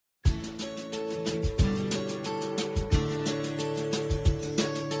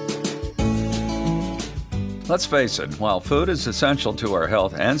Let's face it, while food is essential to our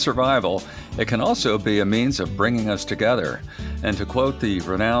health and survival, it can also be a means of bringing us together. And to quote the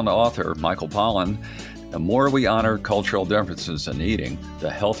renowned author Michael Pollan, the more we honor cultural differences in eating, the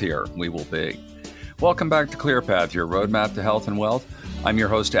healthier we will be. Welcome back to ClearPath, your roadmap to health and wealth. I'm your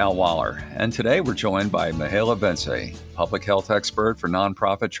host, Al Waller, and today we're joined by Mihaela Vince, public health expert for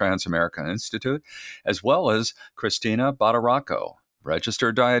nonprofit Transamerica Institute, as well as Christina Badaracco,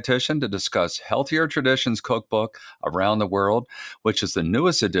 registered dietitian, to discuss Healthier Traditions Cookbook Around the World, which is the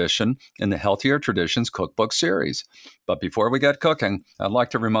newest edition in the Healthier Traditions Cookbook series. But before we get cooking, I'd like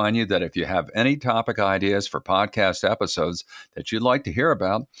to remind you that if you have any topic ideas for podcast episodes that you'd like to hear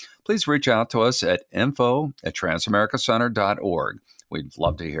about, please reach out to us at info@transamericacenter.org. We'd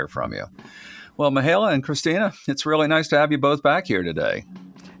love to hear from you. Well, Mihaela and Christina, it's really nice to have you both back here today.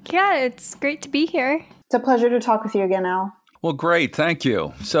 Yeah, it's great to be here. It's a pleasure to talk with you again, Al. Well, great. Thank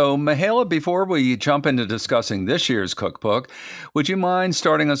you. So, Mihaela, before we jump into discussing this year's cookbook, would you mind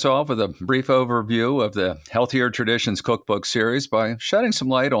starting us off with a brief overview of the Healthier Traditions Cookbook series by shedding some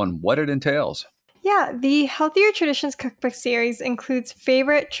light on what it entails? Yeah, the Healthier Traditions Cookbook series includes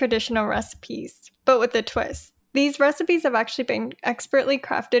favorite traditional recipes, but with a twist. These recipes have actually been expertly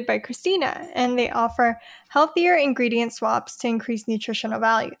crafted by Christina, and they offer healthier ingredient swaps to increase nutritional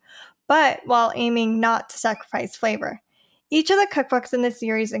value, but while aiming not to sacrifice flavor. Each of the cookbooks in the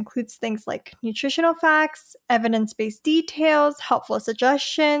series includes things like nutritional facts, evidence-based details, helpful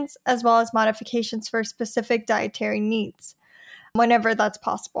suggestions, as well as modifications for specific dietary needs, whenever that's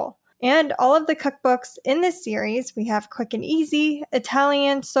possible. And all of the cookbooks in this series, we have Quick and Easy,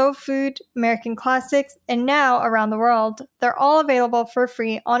 Italian, Soul Food, American Classics, and now Around the World. They're all available for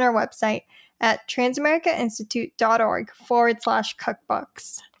free on our website at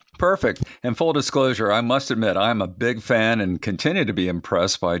transamericainstitute.org/cookbooks. Perfect. And full disclosure, I must admit, I'm a big fan and continue to be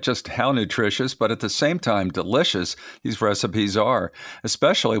impressed by just how nutritious, but at the same time delicious these recipes are,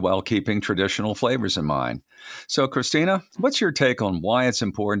 especially while keeping traditional flavors in mind. So, Christina, what's your take on why it's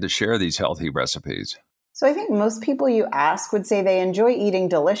important to share these healthy recipes? So I think most people you ask would say they enjoy eating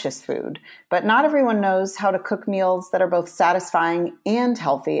delicious food, but not everyone knows how to cook meals that are both satisfying and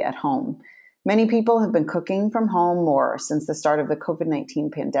healthy at home. Many people have been cooking from home more since the start of the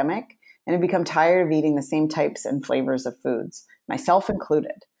COVID-19 pandemic and have become tired of eating the same types and flavors of foods, myself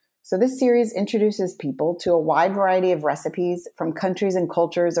included. So this series introduces people to a wide variety of recipes from countries and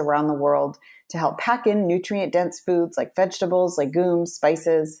cultures around the world to help pack in nutrient-dense foods like vegetables, legumes,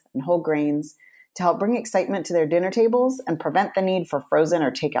 spices, and whole grains, to help bring excitement to their dinner tables and prevent the need for frozen or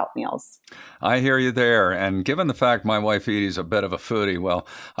takeout meals. I hear you there. And given the fact my wife Edie's a bit of a foodie, well,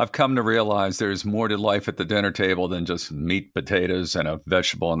 I've come to realize there's more to life at the dinner table than just meat, potatoes, and a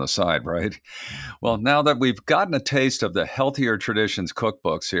vegetable on the side, right? Well, now that we've gotten a taste of the Healthier Traditions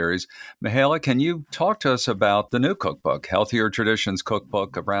Cookbook series, Mihaela, can you talk to us about the new cookbook, Healthier Traditions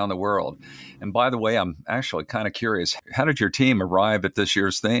Cookbook Around the World? And by the way, I'm actually kind of curious, how did your team arrive at this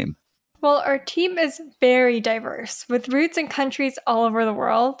year's theme? Well, our team is very diverse, with roots in countries all over the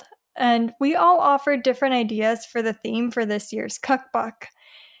world, and we all offered different ideas for the theme for this year's cookbook.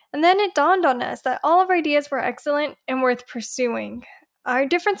 And then it dawned on us that all of our ideas were excellent and worth pursuing. Our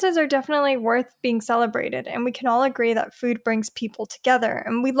differences are definitely worth being celebrated, and we can all agree that food brings people together,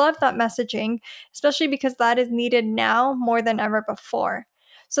 and we love that messaging, especially because that is needed now more than ever before.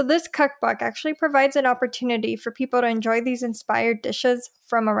 So this cookbook actually provides an opportunity for people to enjoy these inspired dishes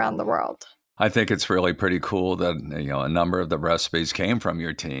from around the world. I think it's really pretty cool that a number of the recipes came from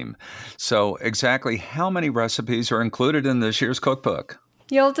your team. So exactly how many recipes are included in this year's cookbook?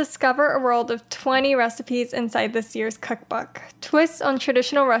 You'll discover a world of 20 recipes inside this year's cookbook. Twists on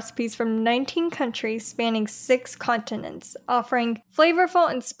traditional recipes from 19 countries spanning 6 continents, offering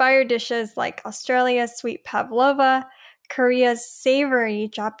flavorful, inspired dishes like Australia's sweet pavlova, Korea's savory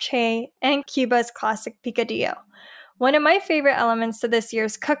japchae, and Cuba's classic picadillo. One of my favorite elements to this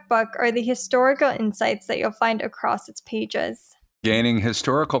year's cookbook are the historical insights that you'll find across its pages. Gaining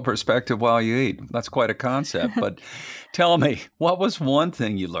historical perspective while you eat. That's quite a concept. But tell me, what was one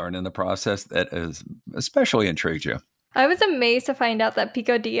thing you learned in the process that has especially intrigued you? I was amazed to find out that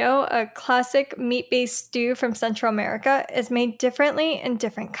picadillo, a classic meat-based stew from Central America, is made differently in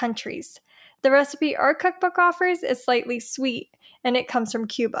different countries. The recipe our cookbook offers is slightly sweet, and it comes from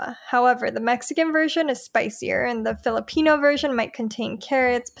Cuba. However, the Mexican version is spicier, and the Filipino version might contain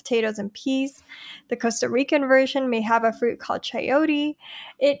carrots, potatoes, and peas. The Costa Rican version may have a fruit called chayote.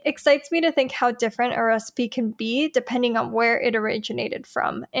 It excites me to think how different a recipe can be depending on where it originated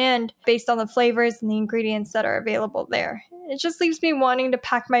from, and based on the flavors and the ingredients that are available there. It just leaves me wanting to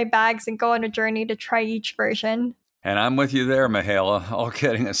pack my bags and go on a journey to try each version. And I'm with you there, Mihaela. All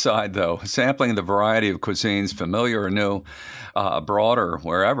kidding aside, though, sampling the variety of cuisines, familiar or new, abroad or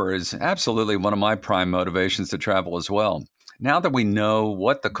wherever, is absolutely one of my prime motivations to travel as well. Now that we know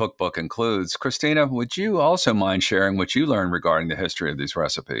what the cookbook includes, Christina, would you also mind sharing what you learned regarding the history of these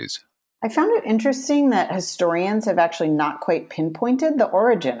recipes? I found it interesting that historians have actually not quite pinpointed the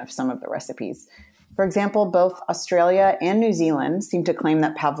origin of some of the recipes. For example, both Australia and New Zealand seem to claim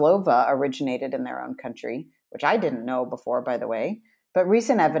that pavlova originated in their own country, which I didn't know before, by the way. But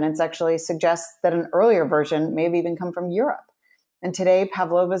recent evidence actually suggests that an earlier version may have even come from Europe. And today,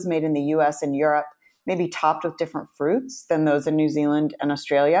 pavlovas made in the US and Europe may be topped with different fruits than those in New Zealand and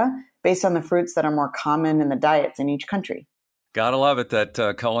Australia, based on the fruits that are more common in the diets in each country. Gotta love it,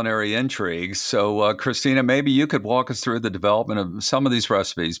 that culinary intrigue. So, Christina, maybe you could walk us through the development of some of these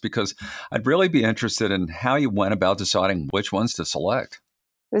recipes, because I'd really be interested in how you went about deciding which ones to select.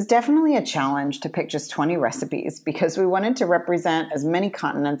 It was definitely a challenge to pick just 20 recipes because we wanted to represent as many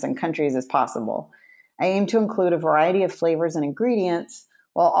continents and countries as possible. I aimed to include a variety of flavors and ingredients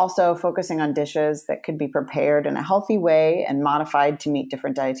while also focusing on dishes that could be prepared in a healthy way and modified to meet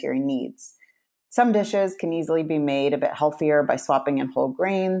different dietary needs. Some dishes can easily be made a bit healthier by swapping in whole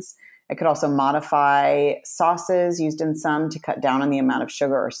grains. I could also modify sauces used in some to cut down on the amount of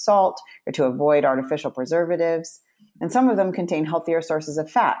sugar or salt or to avoid artificial preservatives. And some of them contain healthier sources of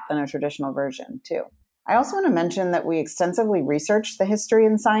fat than a traditional version, too. I also want to mention that we extensively researched the history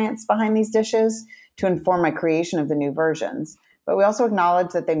and science behind these dishes to inform my creation of the new versions. But we also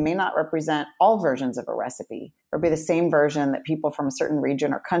acknowledge that they may not represent all versions of a recipe or be the same version that people from a certain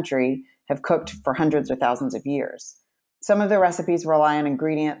region or country have cooked for hundreds or thousands of years. Some of the recipes rely on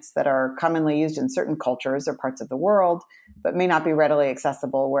ingredients that are commonly used in certain cultures or parts of the world, but may not be readily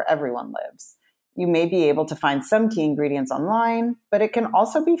accessible where everyone lives. You may be able to find some key ingredients online, but it can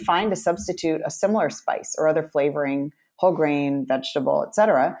also be fine to substitute a similar spice or other flavoring, whole grain, vegetable,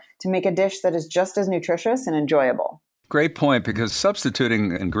 etc., to make a dish that is just as nutritious and enjoyable. Great point, because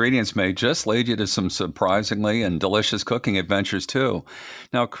substituting ingredients may just lead you to some surprisingly and delicious cooking adventures too.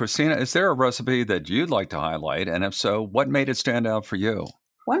 Now, Christina, is there a recipe that you'd like to highlight? And if so, what made it stand out for you?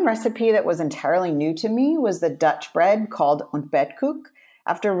 One recipe that was entirely new to me was the Dutch bread called ontbetkoek.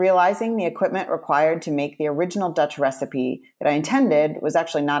 After realizing the equipment required to make the original Dutch recipe that I intended was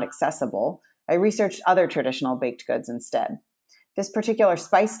actually not accessible, I researched other traditional baked goods instead. This particular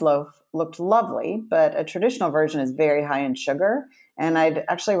spice loaf looked lovely, but a traditional version is very high in sugar, and I'd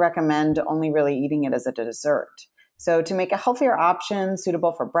actually recommend only really eating it as a dessert. So to make a healthier option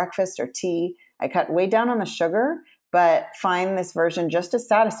suitable for breakfast or tea, I cut way down on the sugar, but find this version just as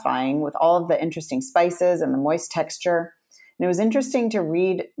satisfying with all of the interesting spices and the moist texture. And it was interesting to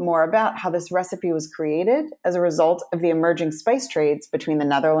read more about how this recipe was created as a result of the emerging spice trades between the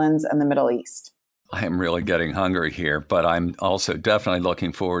Netherlands and the Middle East. I am really getting hungry here, but I'm also definitely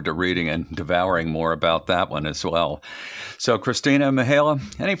looking forward to reading and devouring more about that one as well. So, Christina and Mihaela,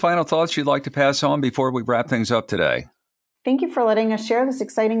 any final thoughts you'd like to pass on before we wrap things up today? Thank you for letting us share this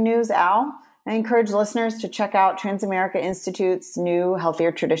exciting news, Al. I encourage listeners to check out Transamerica Institute's new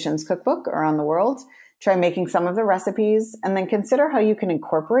Healthier Traditions cookbook around the world. Try making some of the recipes, and then consider how you can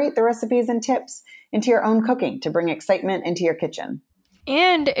incorporate the recipes and tips into your own cooking to bring excitement into your kitchen.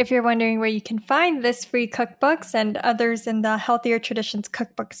 And if you're wondering where you can find this free cookbooks and others in the Healthier Traditions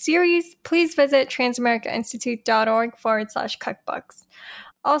cookbook series, please visit transamericainstitute.org/cookbooks.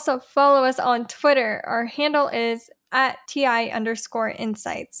 Also, follow us on Twitter. Our handle is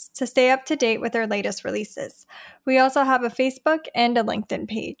 @TI_insights to stay up to date with our latest releases. We also have a Facebook and a LinkedIn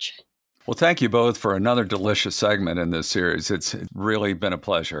page. Well, thank you both for another delicious segment in this series. It's really been a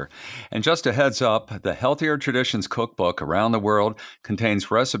pleasure. And just a heads up, the Healthier Traditions Cookbook Around the World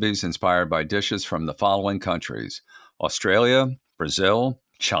contains recipes inspired by dishes from the following countries: Australia, Brazil,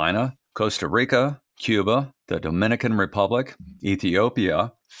 China, Costa Rica, Cuba, the Dominican Republic,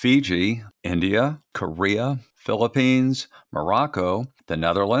 Ethiopia, Fiji, India, Korea, Philippines, Morocco, the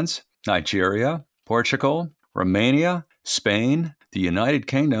Netherlands, Nigeria, Portugal, Romania, Spain, the United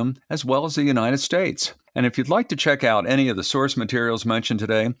Kingdom, as well as the United States. And if you'd like to check out any of the source materials mentioned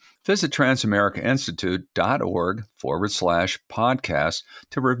today, visit transamericainstitute.org/podcast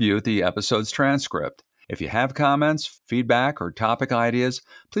to review the episode's transcript. If you have comments, feedback, or topic ideas,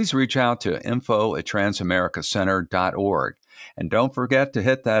 please reach out to info@transamericacenter.org. And don't forget to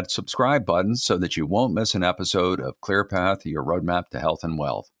hit that subscribe button so that you won't miss an episode of ClearPath, Your Roadmap to Health and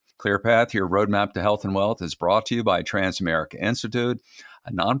Wealth. ClearPath, Your Roadmap to Health and Wealth is brought to you by Transamerica Institute,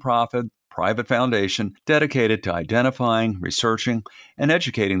 a nonprofit private foundation dedicated to identifying, researching, and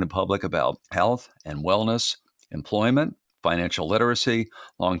educating the public about health and wellness, employment, financial literacy,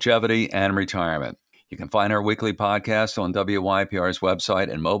 longevity, and retirement. You can find our weekly podcast on WYPR's website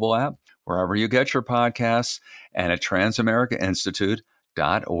and mobile app, wherever you get your podcasts, and at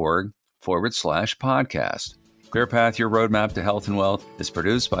transamericainstitute.org/podcast. ClearPath, Your Roadmap to Health and Wealth is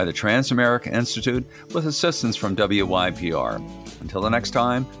produced by the Transamerica Institute with assistance from WYPR. Until the next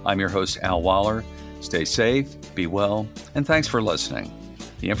time, I'm your host, Al Waller. Stay safe, be well, and thanks for listening.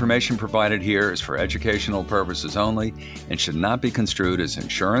 The information provided here is for educational purposes only and should not be construed as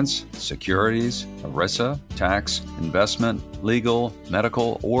insurance, securities, ERISA, tax, investment, legal,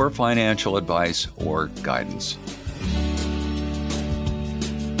 medical, or financial advice or guidance.